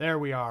There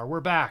we are.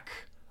 We're back.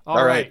 All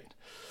All right. right.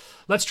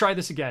 Let's try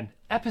this again.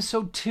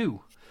 Episode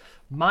 2,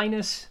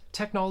 minus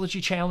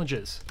technology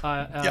challenges.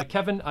 Yeah.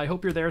 Kevin, I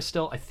hope you're there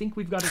still. I think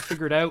we've got it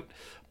figured out,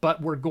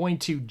 but we're going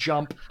to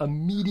jump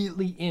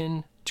immediately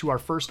into our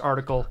first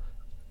article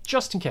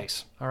just in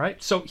case. All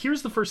right. So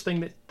here's the first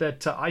thing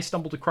that I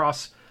stumbled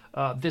across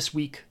this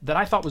week that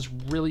I thought was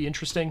really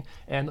interesting.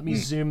 And let me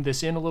zoom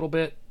this in a little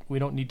bit. We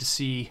don't need to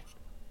see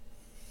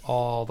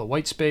all the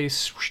white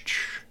space.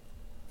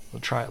 We'll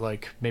try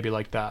it maybe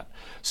like that.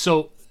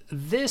 So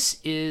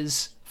this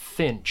is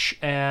Finch,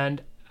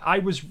 and I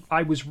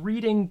was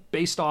reading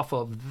based off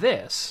of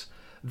this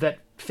that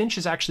Finch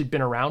has actually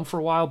been around for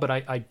a while, but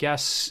I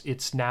guess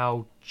it's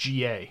now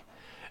GA.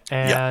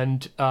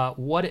 And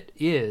what it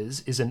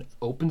is an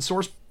open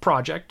source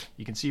project.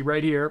 You can see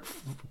right here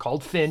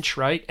called Finch,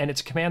 right? And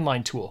it's a command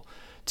line tool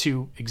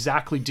to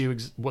exactly do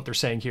what they're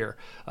saying here: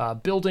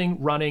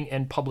 building, running,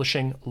 and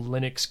publishing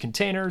Linux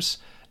containers.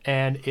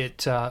 And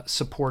it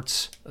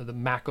supports the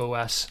Mac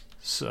OS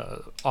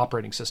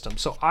operating system.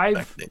 So I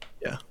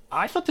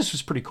thought this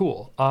was pretty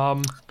cool.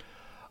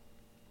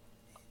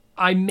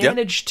 I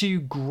managed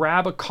to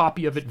grab a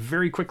copy of it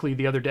very quickly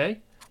the other day.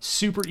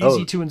 Super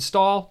easy to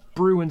install.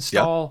 Brew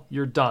install.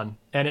 You're done.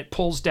 And it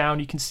pulls down.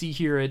 You can see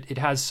here it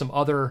has some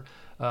other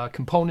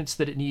components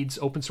that it needs,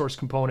 open source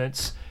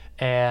components,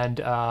 and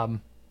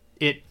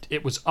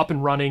it was up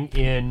and running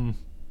in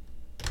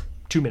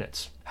 2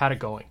 minutes. Had it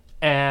going.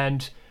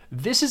 And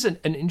this is an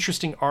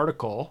interesting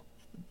article.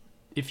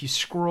 If you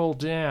scroll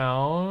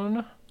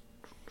down,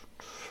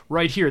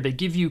 right here, they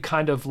give you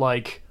kind of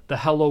like the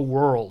hello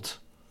world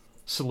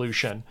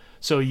solution.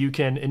 So you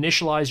can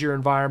initialize your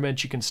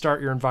environment, you can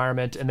start your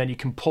environment, and then you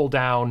can pull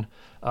down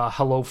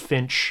hello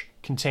Finch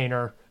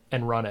container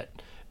and run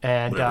it.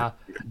 And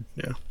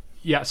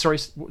sorry,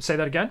 say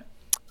that again?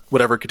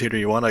 Whatever container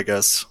you want, I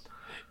guess.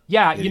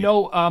 Yeah,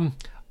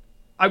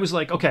 I was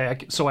like,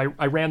 okay, so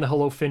I ran the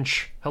hello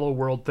Finch, hello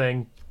world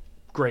thing.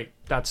 Great,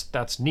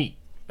 that's neat.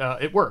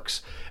 It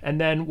works. And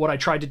then what I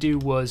tried to do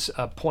was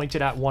point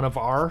it at one of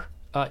our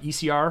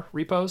ECR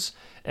repos,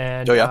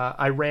 and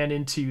I ran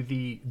into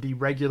the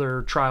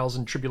regular trials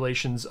and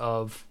tribulations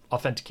of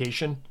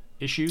authentication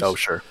issues. Oh,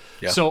 sure.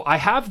 Yeah. So I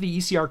have the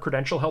ECR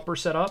credential helper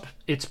set up.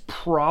 It's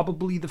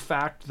probably the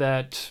fact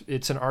that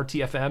it's an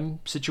RTFM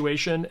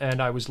situation,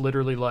 and I was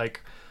literally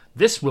like,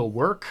 this will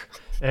work.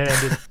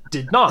 And it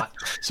did not.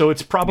 So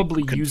it's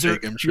probably config, user.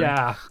 I'm sure.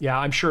 Yeah.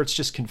 I'm sure it's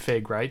just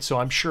config, right? So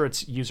I'm sure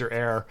it's user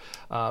error.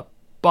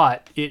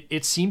 But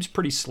it seems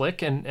pretty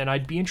slick, and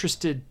I'd be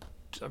interested.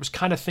 I was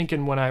kind of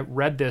thinking when I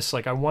read this,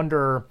 like, I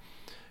wonder,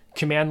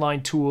 command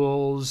line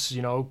tools,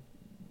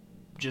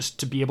 just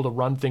to be able to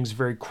run things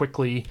very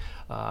quickly.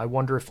 I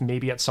wonder if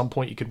maybe at some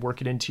point you could work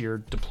it into your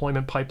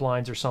deployment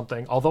pipelines or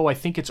something. Although I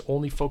think it's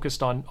only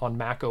focused on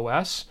Mac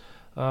OS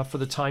for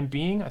the time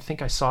being. I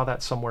think I saw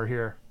that somewhere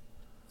here.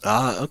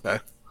 Okay.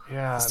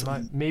 Yeah,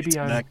 maybe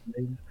I'm Mac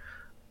native.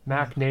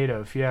 Mac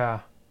native.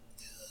 Yeah.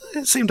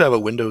 It seemed to have a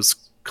Windows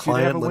client.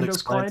 Do they have a Linux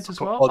Windows client as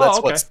well? Oh, that's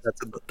okay.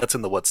 that's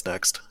in the what's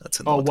next.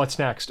 That's in the what's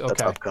next? Okay.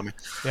 That's upcoming.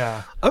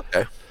 Yeah.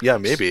 Okay. Yeah,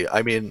 maybe.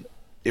 I mean,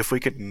 if we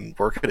can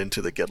work it into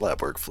the GitLab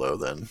workflow,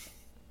 then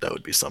that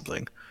would be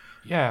something.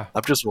 Yeah.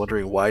 I'm just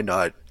wondering why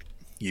not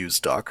use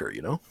Docker,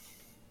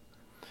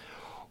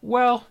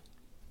 Well,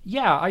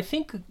 yeah, I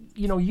think,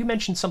 you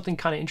mentioned something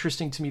kind of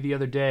interesting to me the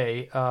other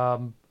day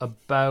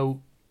about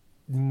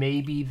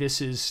maybe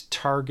this is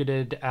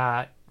targeted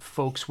at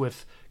folks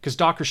because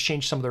Docker's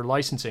changed some of their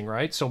licensing,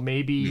 right? So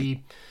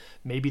maybe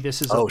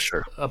this is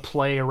a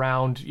play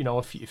around,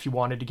 if you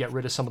wanted to get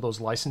rid of some of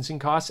those licensing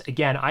costs.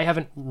 Again, I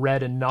haven't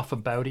read enough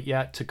about it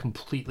yet to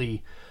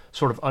completely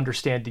sort of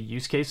understand the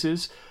use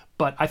cases,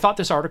 but I thought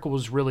this article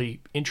was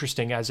really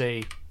interesting as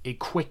a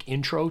quick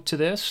intro to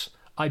this.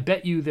 I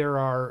bet you there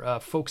are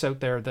folks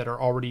out there that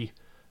are already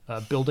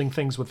building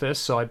things with this.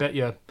 So I bet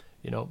you,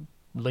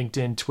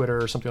 LinkedIn,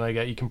 Twitter, or something like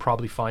that, you can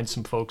probably find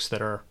some folks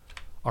that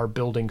are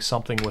building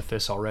something with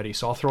this already.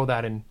 So I'll throw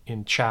that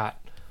in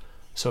chat.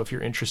 So if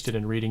you're interested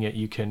in reading it,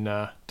 you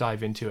can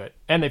dive into it.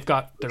 And they've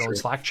got their own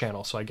Slack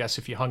channel. So I guess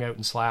if you hung out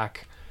in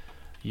Slack,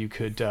 you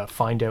could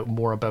find out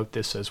more about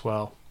this as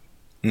well.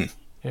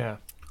 Yeah.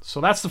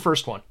 So that's the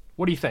first one.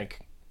 What do you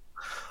think?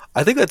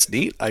 I think that's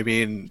neat. I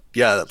mean,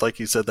 yeah, like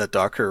you said, that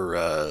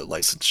Docker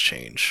license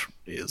change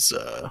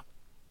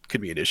could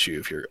be an issue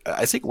if you're.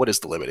 I think what is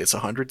the limit? It's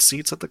 100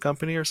 seats at the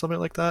company or something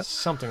like that.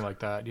 Something like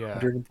that, yeah.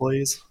 100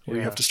 employees where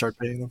you have to start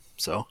paying them.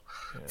 So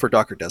for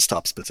Docker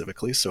Desktop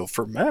specifically. So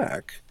for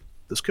Mac,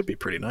 this could be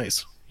pretty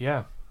nice.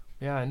 Yeah,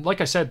 and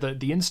like I said,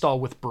 the install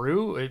with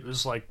Brew, it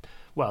was like,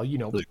 well,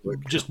 really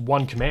quick, just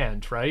one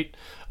command, right?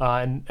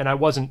 And I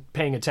wasn't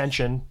paying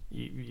attention.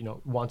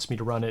 It wants me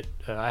to run it.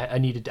 I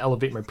needed to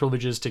elevate my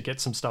privileges to get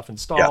some stuff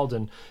installed,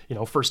 and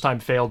first time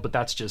failed, but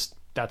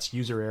that's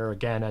user error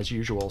again as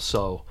usual.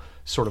 So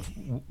sort of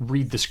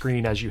read the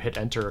screen as you hit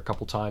enter a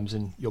couple times,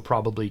 and you'll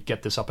probably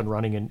get this up and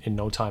running in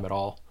no time at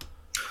all.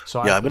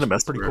 So yeah, I'm gonna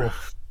mess pretty cool.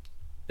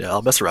 Yeah,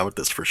 I'll mess around with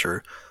this for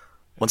sure.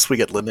 Once we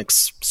get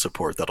Linux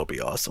support, that'll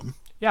be awesome.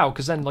 Yeah,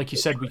 because then, like you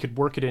said, we could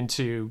work it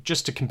into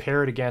just to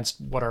compare it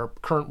against what our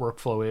current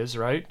workflow is,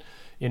 right?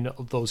 In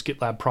those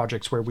GitLab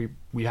projects where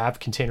we have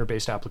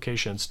container-based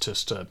applications,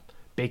 just to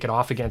bake it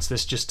off against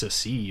this, just to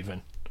see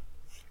even.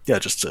 Yeah,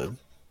 just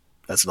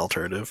as an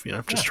alternative,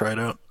 just try it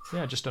out.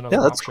 Yeah, just another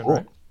Yeah, that's option, cool.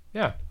 right?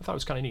 Yeah, I thought it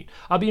was kind of neat.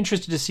 I'll be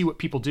interested to see what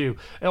people do.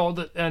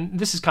 And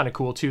this is kind of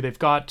cool too. They've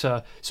got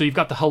so you've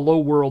got the Hello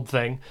World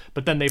thing,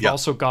 but then they've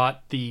also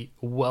got the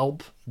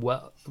Yelp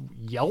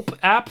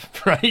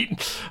app,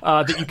 right?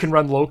 That you can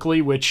run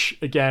locally, which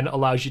again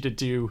allows you to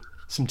do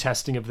some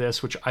testing of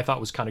this, which I thought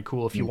was kind of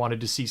cool if you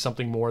wanted to see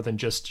something more than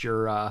just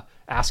your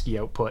ASCII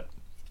output.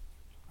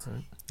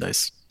 Right.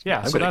 Nice.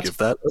 Yeah, I'm so gonna give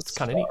that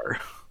kind of neat.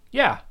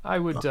 Yeah, I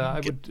would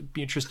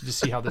be interested to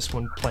see how this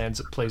one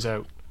plays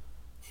out.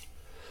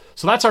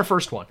 So that's our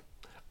first one.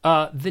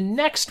 The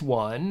next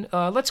one,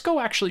 let's go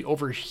actually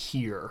over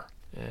here,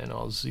 and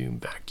I'll zoom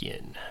back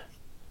in.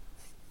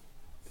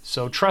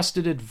 So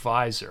Trusted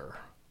Advisor,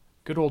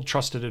 good old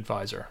Trusted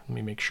Advisor. Let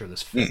me make sure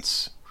this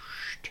fits.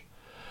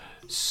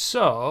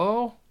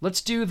 So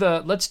let's do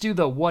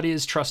the what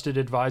is Trusted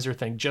Advisor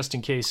thing, just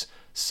in case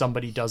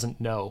somebody doesn't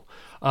know.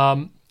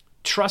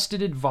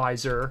 Trusted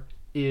Advisor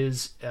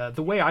is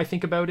the way I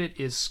think about it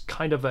is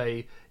kind of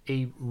a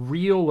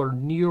real or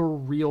near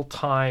real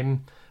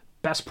time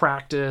best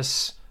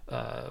practice,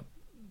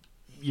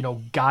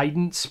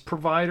 guidance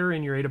provider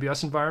in your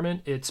AWS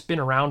environment. It's been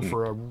around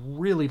for a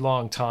really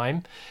long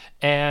time,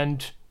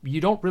 and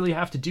you don't really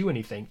have to do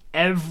anything.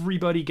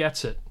 Everybody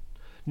gets it.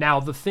 Now,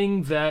 the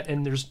thing that,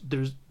 and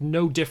there's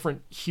no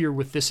different here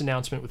with this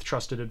announcement with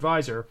Trusted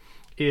Advisor,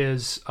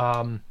 is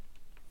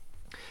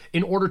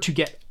in order to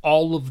get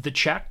all of the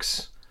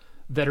checks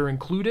that are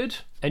included,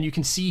 and you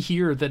can see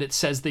here that it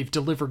says they've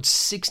delivered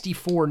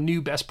 64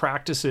 new best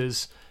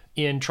practices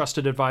in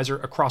Trusted Advisor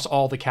across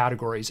all the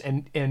categories,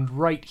 and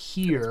right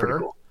here,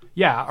 cool.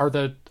 are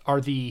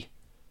the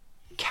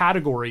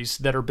categories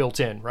that are built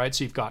in, right?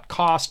 So you've got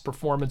cost,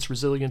 performance,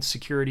 resilience,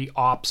 security,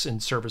 ops,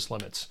 and service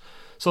limits.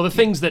 So the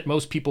things that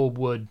most people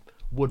would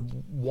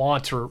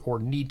want or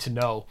need to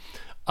know.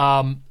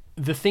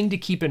 The thing to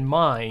keep in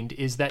mind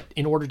is that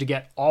in order to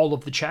get all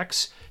of the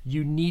checks,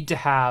 you need to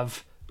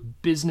have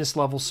business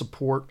level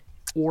support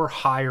or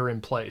higher in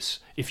place.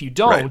 If you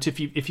don't, if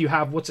you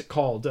have, what's it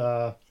called?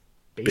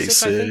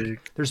 Basic, I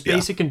think. There's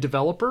basic and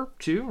developer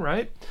too,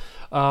 right?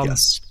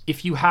 Yes.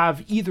 If you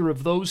have either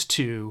of those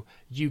two,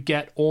 you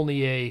get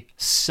only a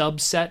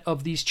subset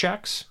of these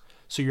checks,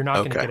 so you're not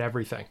going to get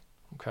everything.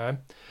 Okay.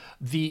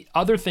 The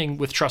other thing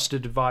with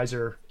Trusted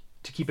Advisor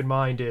to keep in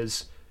mind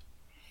is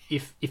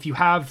if you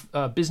have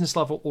business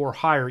level or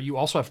higher, you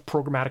also have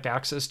programmatic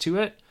access to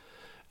it,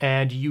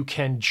 and you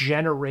can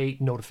generate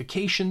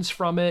notifications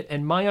from it.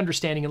 And my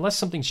understanding, unless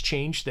something's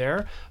changed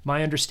there,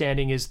 my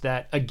understanding is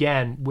that,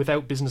 again,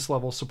 without business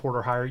level support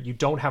or higher, you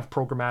don't have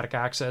programmatic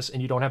access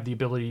and you don't have the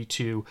ability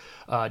to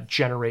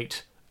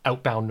generate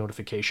outbound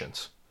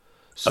notifications.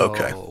 So,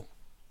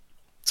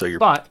 So you're,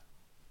 but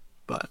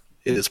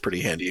it is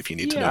pretty handy if you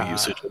need to know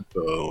usage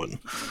info. And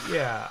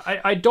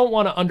I don't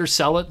want to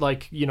undersell it,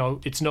 like,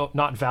 it's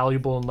not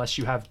valuable unless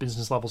you have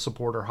business level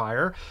support or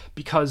higher,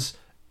 because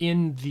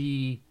in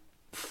the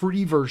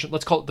free version,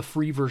 let's call it the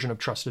free version of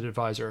Trusted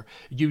Advisor,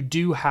 you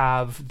do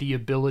have the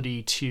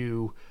ability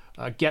to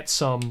get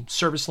some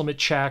service limit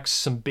checks,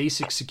 some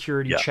basic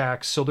security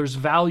checks. So there's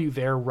value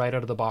there right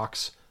out of the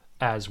box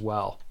as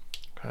well.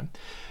 Okay.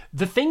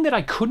 The thing that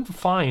I couldn't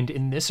find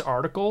in this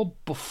article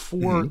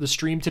before the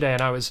stream today,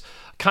 and I was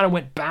kind of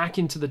went back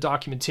into the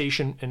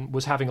documentation and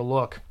was having a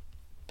look,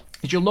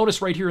 is you'll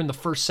notice right here in the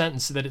first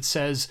sentence that it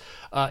says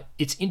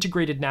it's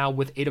integrated now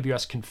with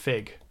AWS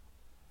Config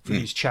for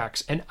these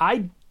checks. And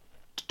I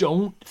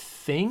don't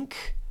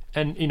think,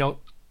 and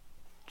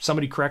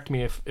somebody correct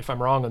me if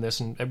I'm wrong on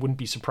this, and it wouldn't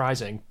be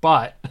surprising,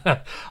 but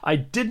I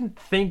didn't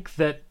think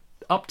that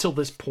up till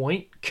this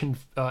point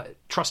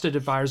Trusted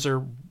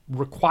Advisor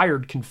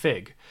required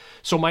config.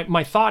 So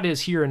my thought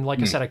is here, and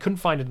like I said, I couldn't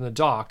find it in the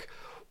doc,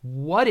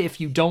 what if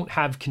you don't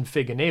have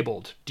config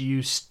enabled? Do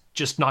you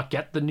just not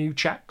get the new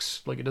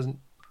checks? Like, it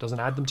doesn't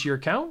add them to your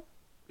account?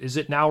 Is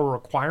it now a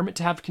requirement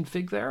to have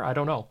config there? I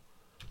don't know.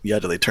 Yeah,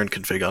 do they turn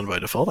config on by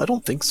default? I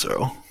don't think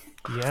so.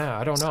 Yeah,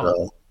 I don't know.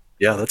 So,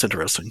 yeah, that's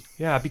interesting.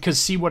 Yeah, because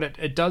see what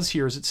it does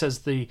here is it says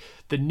the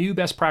new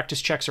best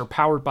practice checks are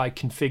powered by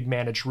config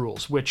managed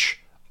rules,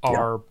 which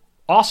are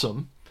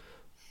awesome.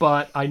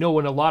 But I know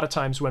in a lot of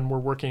times when we're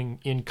working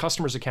in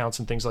customers' accounts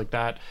and things like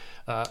that,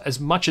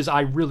 as much as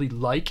I really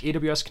like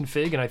AWS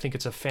Config, and I think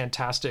it's a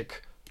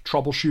fantastic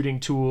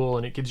troubleshooting tool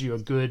and it gives you a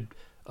good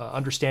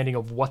understanding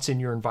of what's in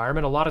your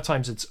environment, a lot of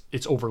times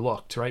it's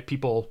overlooked, right?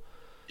 People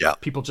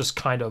just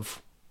kind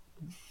of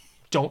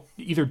don't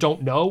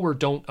know or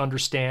don't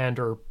understand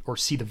or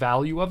see the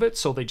value of it,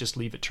 so they just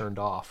leave it turned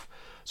off.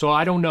 So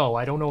I don't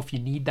know if you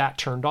need that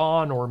turned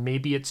on, or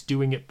maybe it's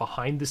doing it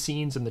behind the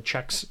scenes and the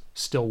checks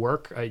still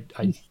work.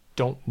 I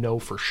don't know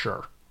for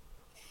sure.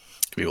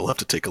 We will have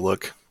to take a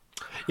look.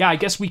 Yeah, I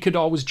guess we could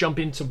always jump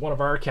into one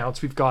of our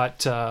accounts. We've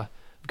got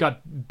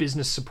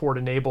business support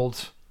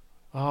enabled,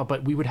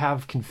 but we would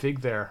have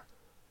config there.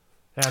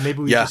 Maybe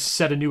we Yeah, just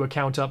set a new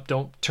account up,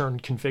 don't turn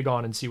config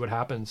on and see what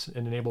happens,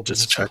 and enable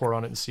just business check. support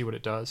on it and see what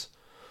it does.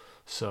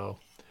 So,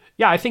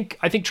 yeah, I think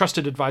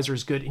Trusted Advisor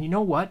is good. And you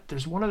know what?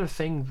 There's one other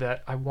thing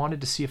that I wanted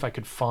to see if I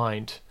could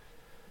find,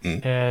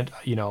 Mm, and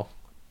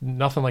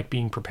nothing like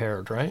being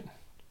prepared, right?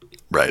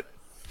 right.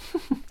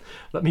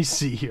 Let me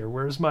see here.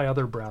 Where's my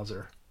other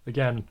browser?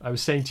 Again, I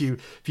was saying to you,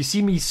 if you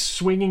see me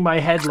swinging my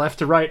head left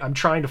to right, I'm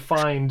trying to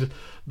find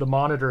the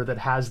monitor that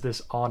has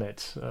this on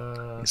it.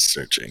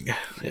 Searching.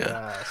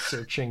 Yeah.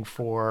 Searching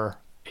for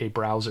a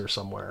browser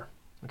somewhere.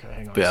 Okay,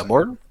 hang on But a yeah,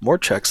 second. more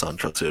checks on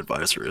Trusted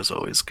Advisor is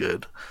always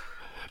good.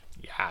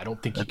 Yeah, I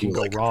don't think I you do can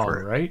go like it wrong,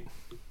 for right?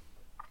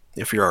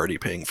 if you're already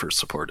paying for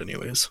support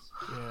anyways.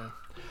 Yeah.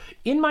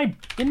 In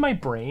my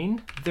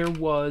brain, there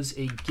was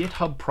a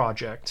GitHub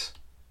project,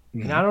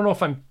 and I Hmm. don't know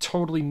if I'm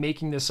totally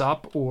making this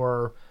up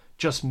or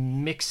just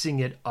mixing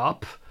it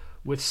up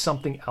with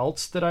something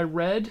else that I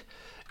read,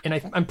 and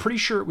I'm pretty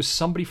sure it was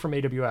somebody from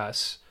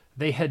AWS.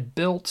 They had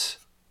built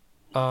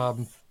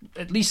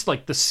at least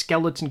like the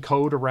skeleton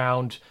code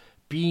around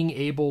being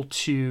able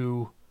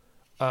to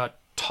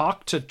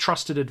talk to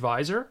Trusted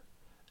Advisor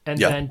and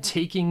Yeah. then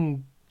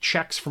taking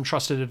checks from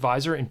Trusted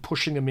Advisor and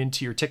pushing them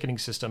into your ticketing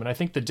system. And I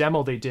think the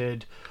demo they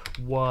did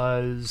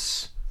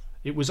was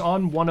it was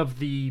on one of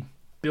the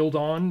build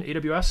on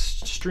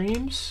AWS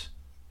streams,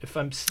 if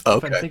I'm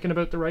Okay. thinking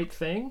about the right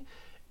thing.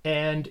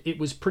 And it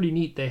was pretty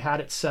neat. They had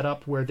it set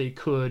up where they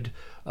could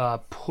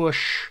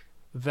push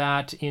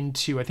that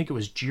into, I think it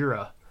was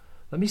Jira.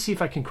 Let me see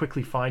if I can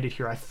quickly find it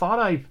here. I thought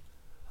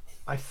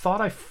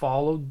I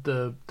followed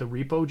the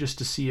repo just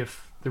to see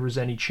if there was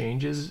any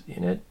changes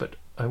in it, but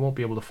I won't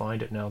be able to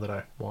find it now that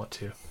I want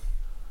to.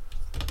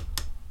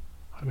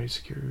 Automated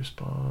security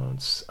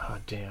response. Ah,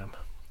 damn.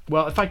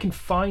 Well, if I can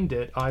find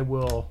it,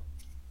 I'll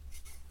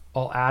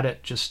add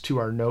it just to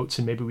our notes,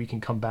 and maybe we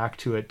can come back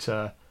to it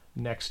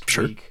next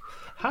Sure. week.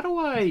 How do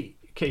I?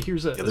 Okay,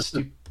 here's Yeah, a this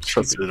is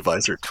Trusted stupid.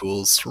 Advisor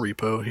tools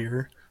repo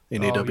here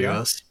in Oh yeah,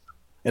 AWS.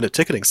 And a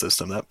ticketing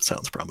system. That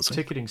sounds promising.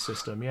 ticketing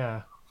system.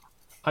 Yeah,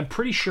 I'm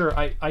pretty sure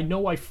I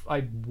know I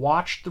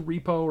watched the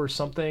repo or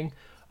something.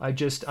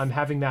 I'm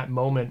having that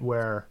moment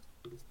where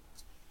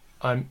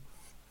I'm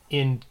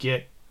in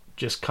Git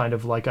just kind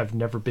of like I've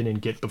never been in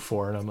Git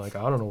before, and I'm like,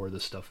 I don't know where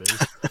this stuff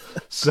is.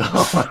 So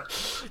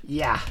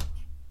yeah,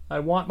 I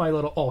want my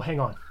little. Oh,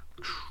 hang on.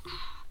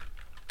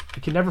 I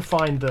can never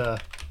find the.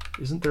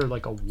 Isn't there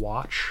like a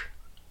watch?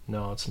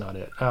 No, it's not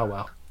it. Oh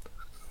well.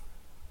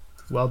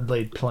 Well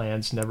laid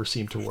plans never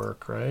seem to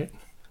work, right?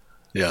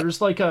 Yeah. There's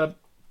like a.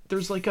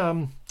 There's like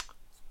I'm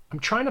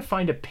trying to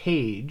find a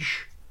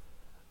page.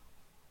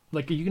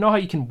 Like you know how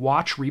you can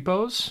watch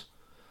repos.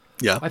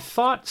 Yeah. I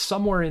thought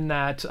somewhere in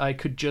that I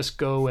could just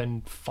go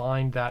and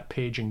find that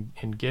page in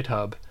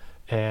GitHub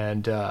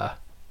and try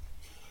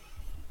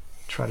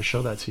to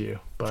show that to you.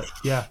 But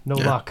yeah, no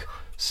Yeah. luck.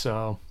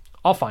 So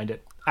I'll find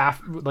it.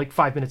 Like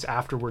 5 minutes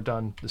after we're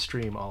done the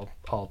stream,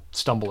 I'll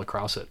stumble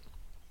across it.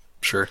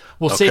 Sure.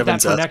 We'll Oh, save that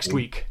Kevin's for next asking.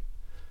 week.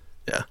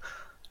 Yeah.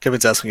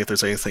 Kevin's asking if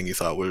there's anything you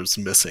thought was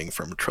missing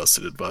from a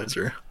Trusted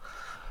Advisor.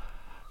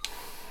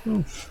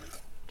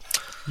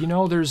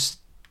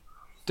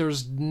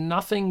 There's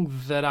nothing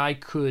that I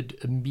could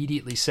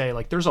immediately say.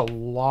 Like there's a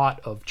lot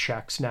of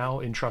checks now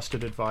in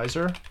Trusted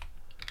Advisor.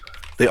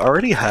 They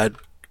already had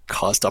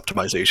cost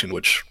optimization,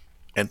 which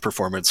and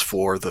performance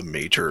for the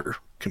major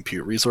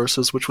compute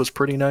resources, which was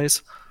pretty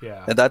nice.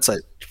 Yeah. And that's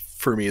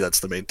for me,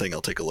 that's the main thing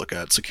I'll take a look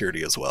at.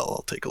 Security as well,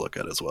 I'll take a look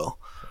at as well.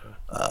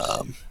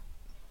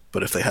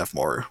 But if they have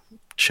more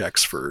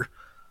checks for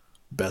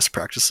best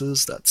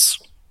practices, that's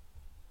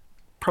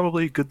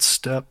probably a good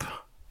step.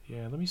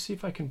 Yeah, let me see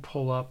if I can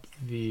pull up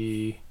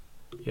the.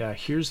 Yeah,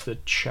 here's the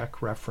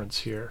check reference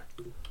here.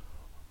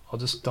 I'll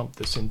just dump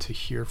this into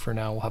here for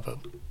now. We'll have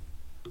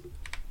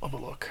a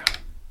look.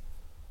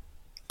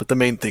 But the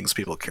main things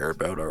people care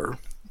about are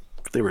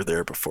they were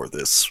there before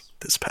this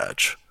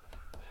patch.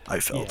 I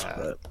felt Yeah.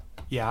 that.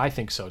 Yeah, I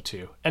think so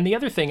too. And the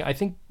other thing, I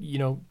think,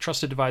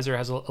 Trusted Advisor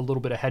has a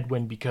little bit of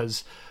headwind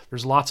because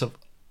there's lots of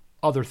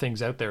other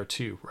things out there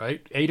too,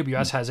 right?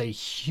 AWS has a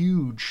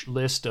huge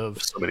list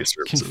of So many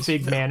services.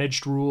 config Yeah.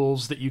 managed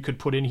rules that you could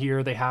put in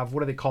here. They have,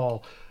 what do they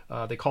call?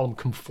 They call them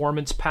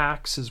conformance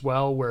packs as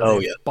well, where Oh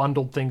they've yeah.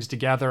 bundled things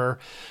together.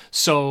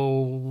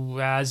 So,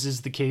 as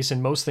is the case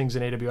in most things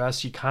in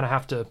AWS, you kind of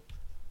have to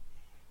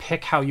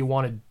pick how you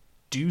want to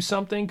do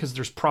something because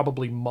there's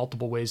probably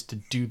multiple ways to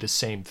do the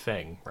same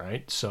thing,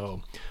 right?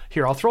 So,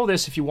 here, I'll throw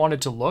this if you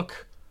wanted to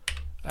look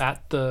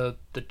at the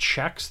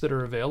checks that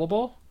are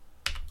available.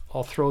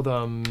 I'll throw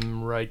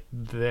them right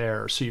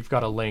there. So you've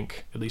got a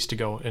link at least to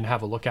go and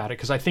have a look at it.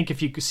 Because I think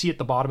if you could see at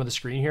the bottom of the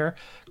screen here,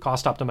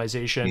 cost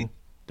optimization,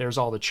 there's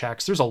all the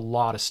checks. There's a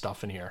lot of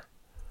stuff in here.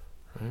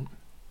 Right?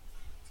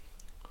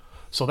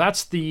 So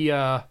that's the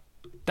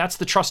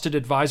Trusted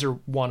Advisor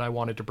one I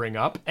wanted to bring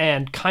up,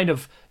 and kind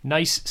of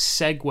nice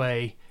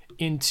segue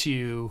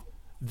into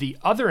the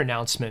other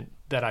announcement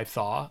that I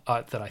thought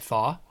I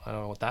don't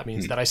know what that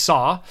means, that I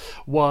saw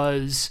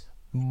was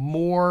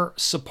more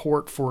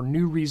support for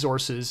new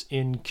resources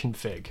in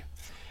config.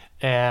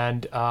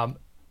 And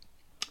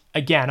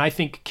again, I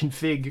think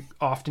config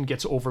often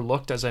gets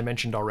overlooked, as I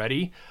mentioned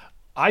already.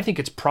 I think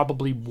it's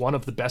probably one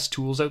of the best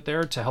tools out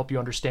there to help you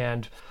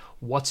understand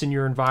what's in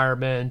your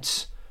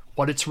environment,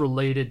 what it's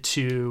related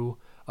to,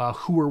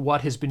 who or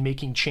what has been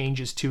making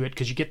changes to it,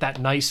 because you get that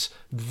nice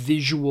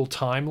visual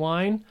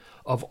timeline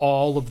of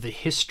all of the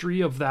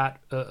history of that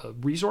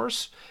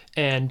resource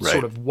and Right.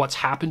 sort of what's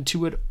happened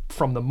to it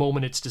from the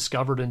moment it's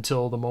discovered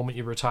until the moment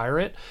you retire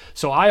it.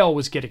 So I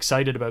always get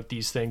excited about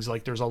these things.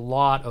 Like there's a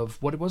lot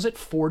of, what was it,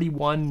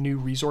 41 new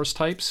resource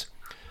types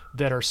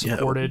that are Yeah.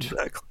 supported,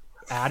 Exactly.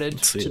 added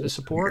Let's see to the it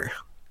support.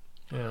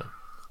 here. Yeah.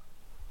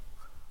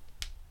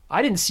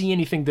 I didn't see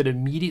anything that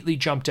immediately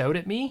jumped out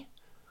at me,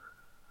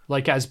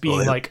 like as being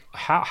Well, like,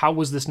 how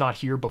was this not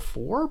here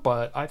before?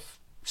 But I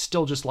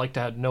still just like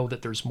to know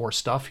that there's more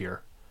stuff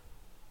here.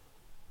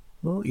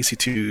 well,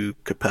 EC2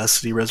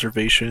 capacity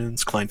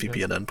reservations, client Yeah.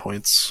 VPN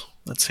endpoints.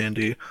 That's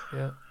handy.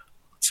 Yeah.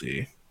 Let's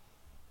see.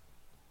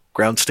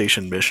 Ground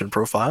station mission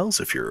profiles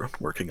if you're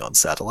working on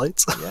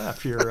satellites. Yeah.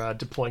 If you're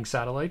deploying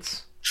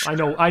satellites,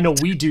 I know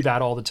we do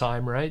that all the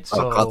time, right? Oh,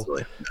 So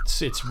constantly.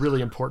 it's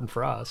really important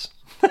for us.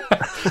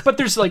 But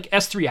there's like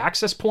S3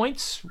 access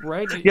points,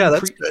 right? Yeah,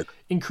 that's good.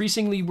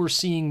 Increasingly, we're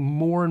seeing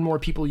more and more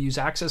people use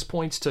access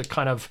points to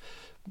kind of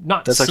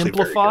not That's actually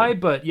very simplify, good.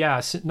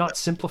 but not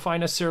simplify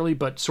necessarily,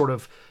 but sort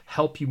of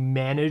help you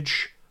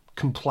manage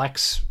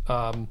complex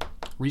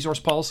resource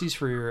policies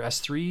for your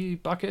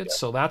S3 buckets.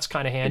 So that's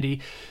kind of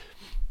handy.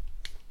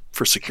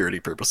 For security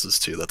purposes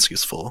too, that's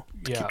useful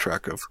to Yeah. keep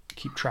track of.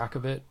 Keep track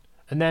of it.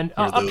 And then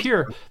Where up those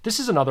here, this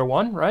is another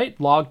one, right?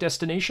 Log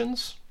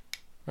destinations,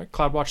 right?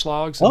 CloudWatch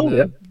logs Oh, and the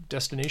yeah.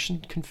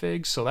 destination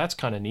configs. So that's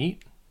kind of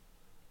neat.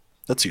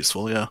 That's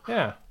useful, yeah.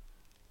 Yeah.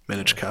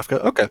 Manage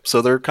Kafka. Okay,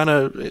 so they're kind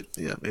of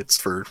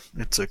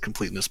it's a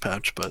completeness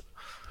patch, but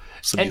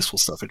some And- useful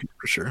stuff in here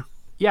for sure.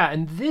 Yeah,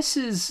 and this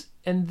is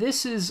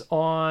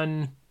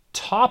on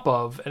top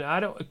of, and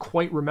I don't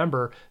quite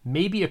remember,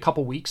 maybe a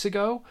couple weeks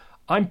ago,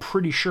 I'm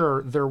pretty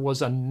sure there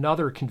was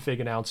another config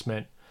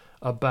announcement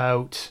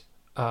about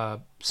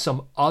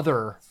some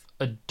other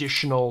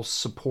additional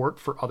support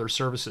for other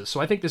services.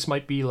 So I think this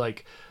might be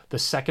like the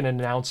second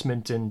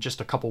announcement in just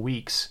a couple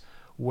weeks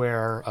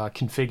where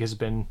config has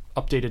been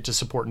updated to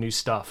support new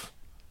stuff.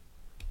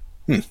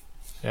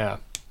 Yeah.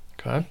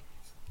 Okay.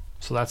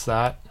 So that's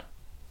that.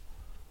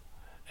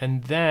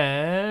 And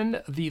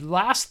then the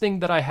last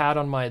thing that I had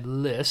on my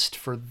list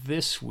for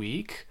this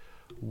week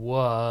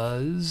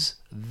was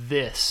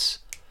this,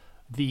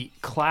 the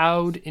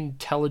Cloud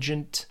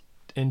Intelligence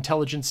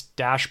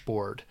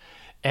Dashboard.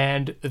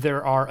 And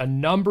there are a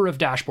number of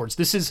dashboards.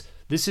 This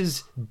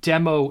is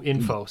demo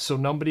info, so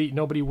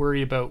nobody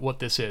worry about what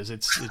this is.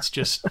 It's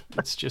just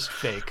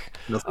fake.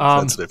 Nothing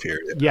sensitive here.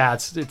 Yeah. Yeah,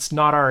 it's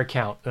not our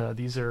account.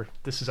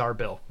 This is our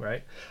bill,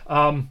 right?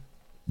 I've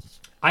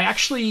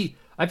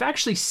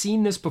actually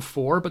seen this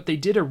before, but they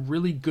did a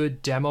really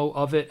good demo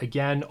of it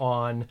again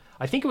on,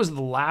 I think it was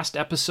the last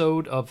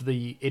episode of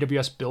the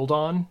AWS Build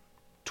On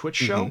Twitch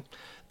show.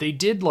 They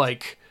did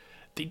like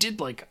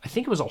I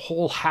think it was a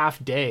whole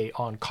half day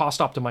on cost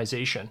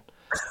optimization.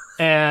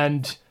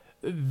 And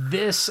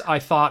this I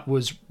thought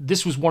was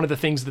one of the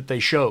things that they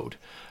showed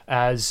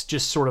as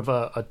just sort of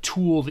a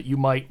tool that you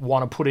might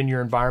want to put in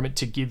your environment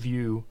to give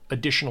you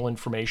additional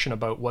information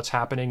about what's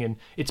happening. And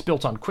it's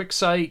built on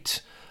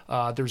QuickSight.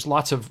 There's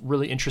lots of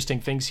really interesting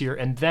things here.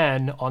 And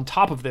then on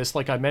top of this,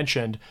 like I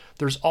mentioned,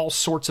 there's all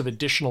sorts of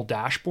additional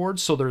dashboards.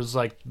 So there's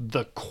like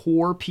the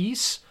core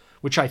piece,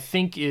 which I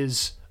think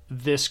is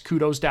this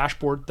Kudos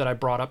dashboard that I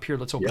brought up here.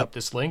 Let's open up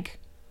this link.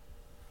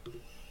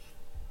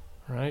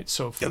 All right.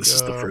 So if This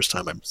is the first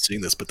time I'm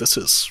seeing this, but this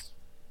is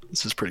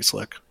pretty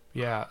slick.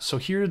 Yeah. So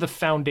here are the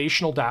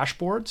foundational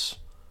dashboards.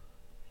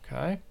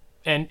 Okay.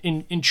 And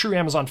in true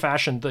Amazon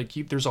fashion,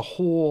 there's a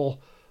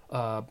whole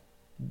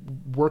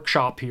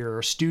workshop here,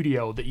 or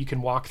studio, that you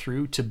can walk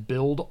through to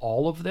build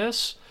all of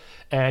this.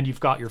 And you've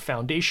got your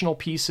foundational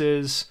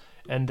pieces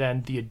and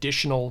then the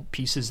additional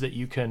pieces that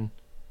you can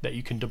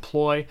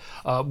deploy.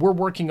 We're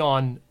working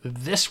on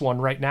this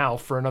one right now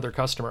for another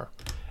customer.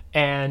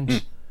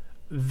 And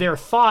their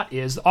thought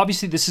is,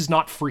 obviously this is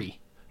not free.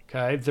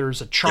 Okay.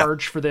 There's a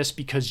charge for this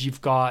because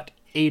you've got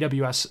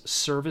AWS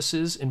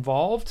services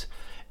involved.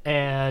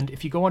 And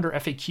if you go under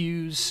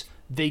FAQs,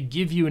 they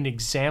give you an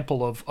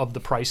example of the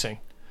pricing.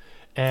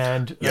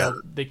 And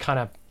they kind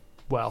of,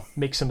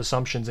 make some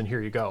assumptions, and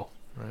here you go.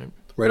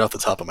 Right off the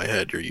top of my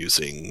head, you're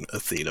using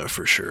Athena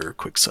for sure.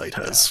 QuickSight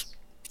has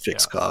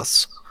fixed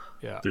costs.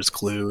 Yeah. There's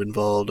Clue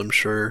involved, I'm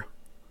sure.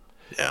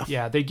 Yeah.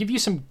 Yeah, they give you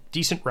some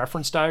decent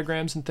reference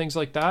diagrams and things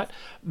like that.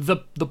 The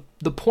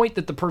point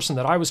that the person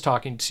that I was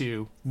talking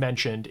to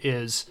mentioned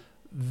is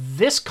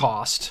this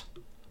cost,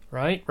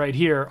 right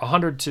here,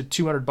 $100 to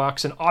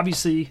 $200, and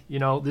obviously,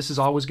 this is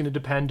always going to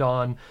depend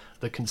on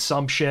the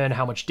consumption,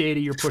 how much data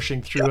you're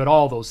pushing through it,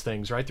 all those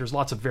things, right? There's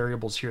lots of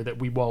variables here that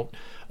we won't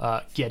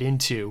get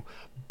into,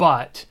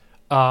 but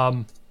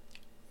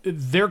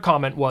their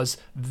comment was,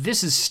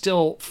 this is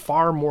still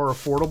far more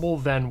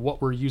affordable than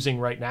what we're using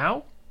right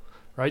now,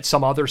 right?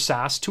 Some other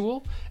SaaS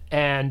tool.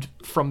 And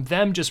from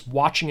them just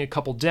watching a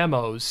couple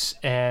demos,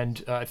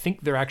 and I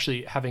think they're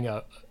actually having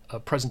a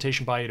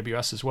presentation by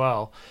AWS as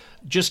well,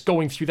 just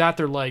going through that,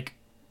 they're like,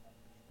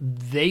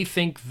 they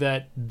think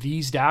that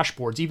these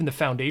dashboards, even the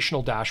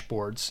foundational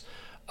dashboards,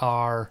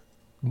 are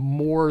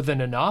more than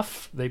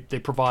enough. They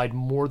provide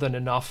more than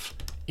enough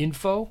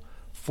info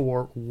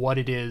for what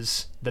it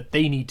is that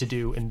they need to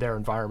do in their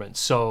environment.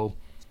 So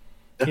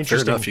fair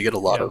enough. You get a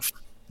lot of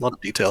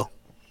detail.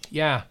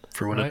 Yeah.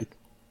 For what right?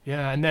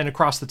 Yeah, and then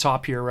across the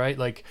top here, right?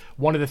 Like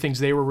one of the things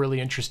they were really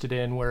interested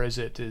in, where is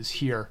it, is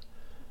here,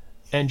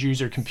 end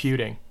user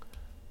computing.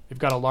 They've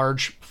got a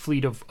large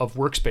fleet of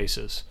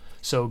workspaces.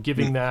 So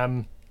giving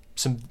them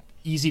some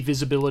easy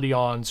visibility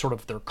on sort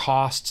of their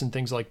costs and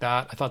things like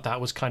that. I thought that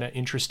was kind of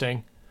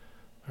interesting.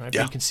 Right?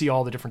 Yeah. But you can see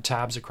all the different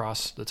tabs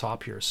across the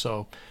top here.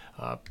 So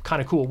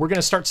kind of cool. We're going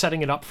to start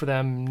setting it up for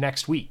them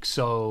next week.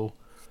 So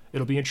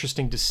it'll be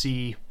interesting to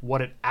see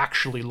what it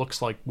actually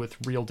looks like with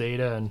real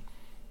data and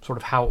sort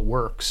of how it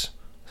works.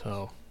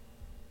 So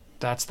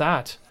that's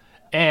that.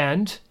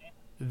 And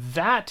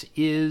that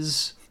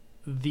is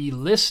the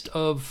list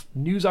of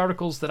news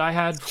articles that I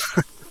had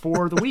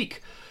for the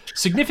week.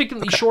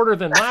 Significantly shorter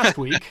than last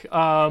week.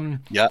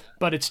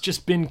 But it's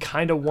just been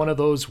kind of one of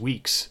those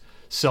weeks.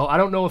 So I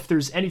don't know if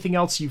there's anything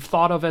else you've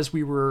thought of as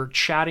we were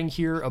chatting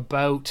here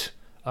about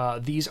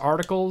these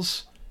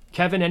articles.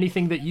 Kevin,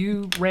 anything that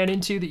you ran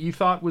into that you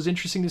thought was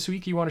interesting this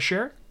week you want to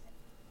share?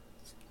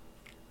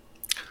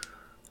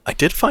 I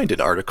did find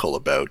an article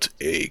about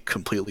a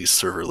completely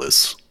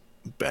serverless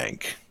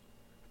bank.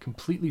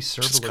 Completely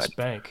serverless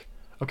bank.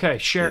 Okay,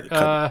 share.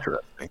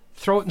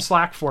 Throw it in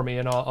Slack for me,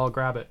 and I'll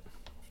grab it.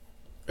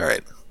 All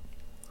right.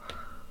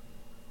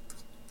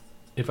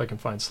 If I can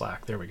find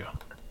Slack, there we go.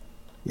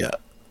 Yeah,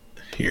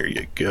 here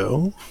you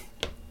go.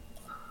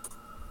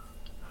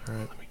 All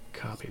right, let me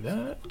copy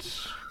that.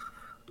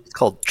 It's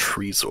called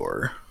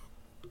Trezor.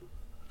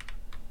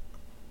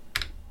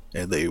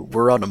 And they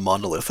were on a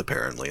monolith,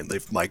 apparently, and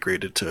they've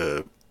migrated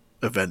to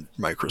event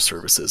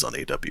microservices on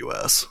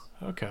AWS.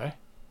 Okay,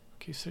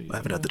 so I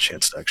haven't had the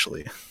chance to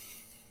actually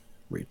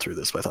read through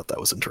this, but I thought that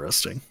was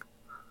interesting.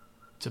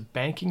 It's a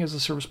banking as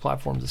a service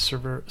platform that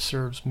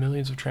serves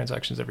millions of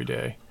transactions every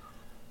day.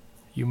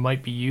 You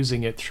might be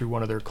using it through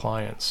one of their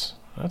clients.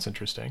 That's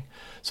interesting.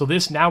 So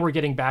now we're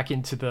getting back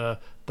into the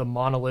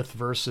monolith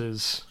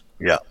versus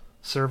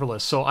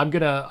serverless. So I'm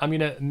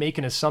gonna make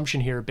an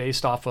assumption here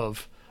based off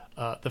of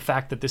the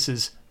fact that this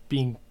is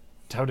being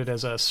touted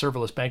as a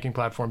serverless banking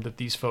platform, that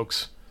these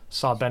folks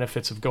saw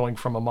benefits of going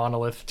from a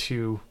monolith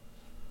to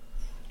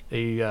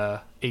a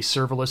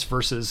serverless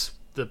versus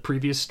the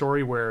previous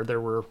story where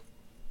there were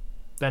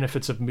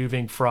benefits of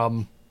moving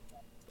from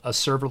a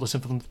serverless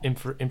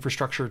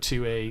infrastructure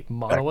to a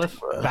monolith,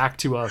 back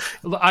to a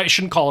I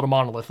shouldn't call it a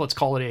monolith. Let's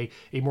call it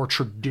a more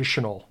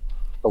traditional,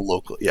 a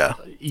local,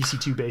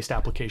 EC2 based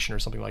application or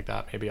something like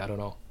that. Maybe, I don't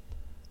know.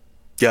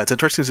 Yeah, it's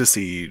interesting to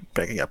see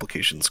banking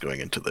applications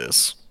going into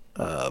this.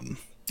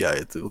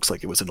 It looks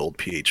like it was an old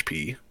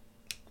PHP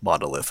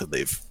monolith, and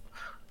they've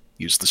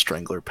used the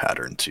strangler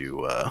pattern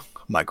to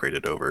migrate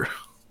it over.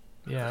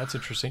 Yeah, that's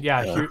interesting.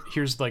 Yeah,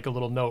 here's like a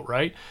little note,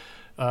 right?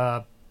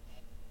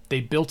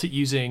 They built it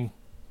using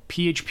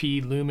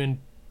PHP, Lumen,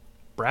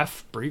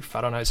 Brief,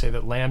 I don't know how to say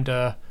that,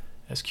 Lambda,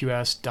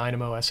 SQS,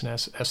 Dynamo,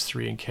 SNS,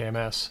 S3, and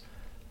KMS.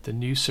 The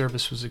new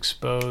service was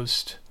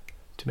exposed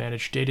to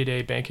manage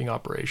day-to-day banking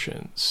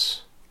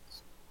operations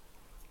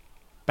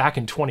back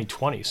in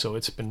 2020, so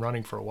it's been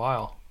running for a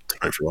while.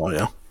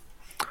 Yeah.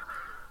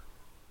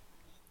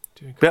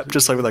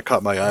 Just like that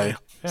caught my eye. Yeah,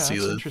 that's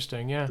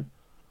interesting, yeah.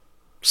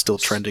 Still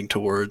trending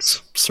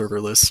towards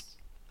serverless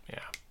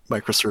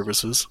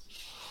microservices.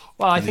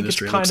 Well, I think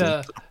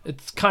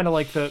it's kind of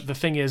like the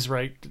thing is,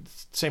 right,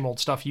 same old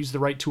stuff. Use the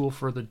right tool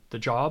for the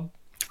job.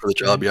 For the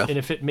job, and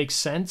if it makes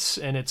sense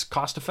and it's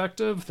cost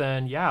effective,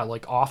 then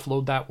like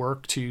offload that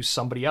work to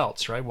somebody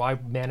else, right? Why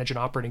manage an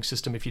operating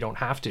system if you don't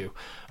have to?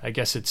 I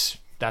guess it's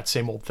that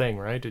same old thing,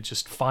 right? It's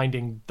just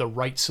finding the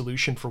right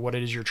solution for what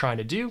it is you're trying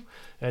to do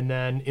and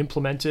then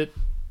implement it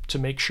to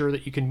make sure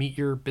that you can meet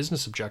your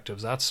business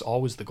objectives. That's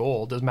always the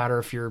goal. It doesn't matter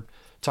if you're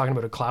talking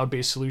about a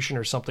cloud-based solution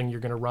or something you're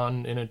going to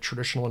run in a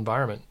traditional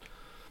environment.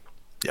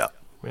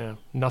 Yeah,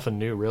 nothing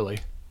new, really.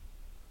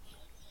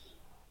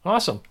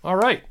 Awesome. All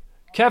right.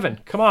 Kevin,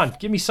 come on,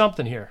 give me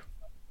something here.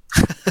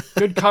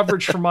 Good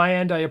coverage from my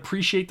end. I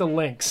appreciate the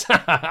links.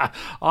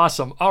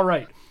 Awesome. All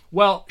right.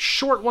 Well,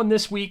 short one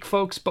this week,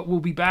 folks, but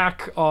we'll be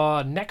back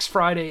next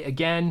Friday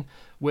again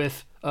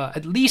with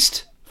at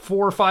least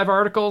 4 or 5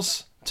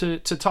 articles to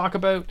talk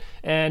about,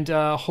 and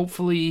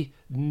hopefully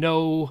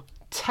no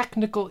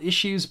technical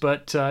issues,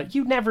 but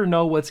you never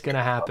know what's going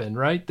to happen,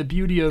 right? The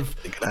beauty of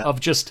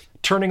just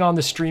turning on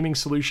the streaming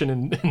solution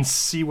and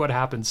see what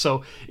happens.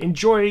 So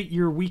enjoy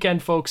your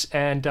weekend, folks,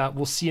 and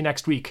we'll see you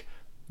next week.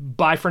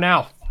 Bye for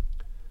now.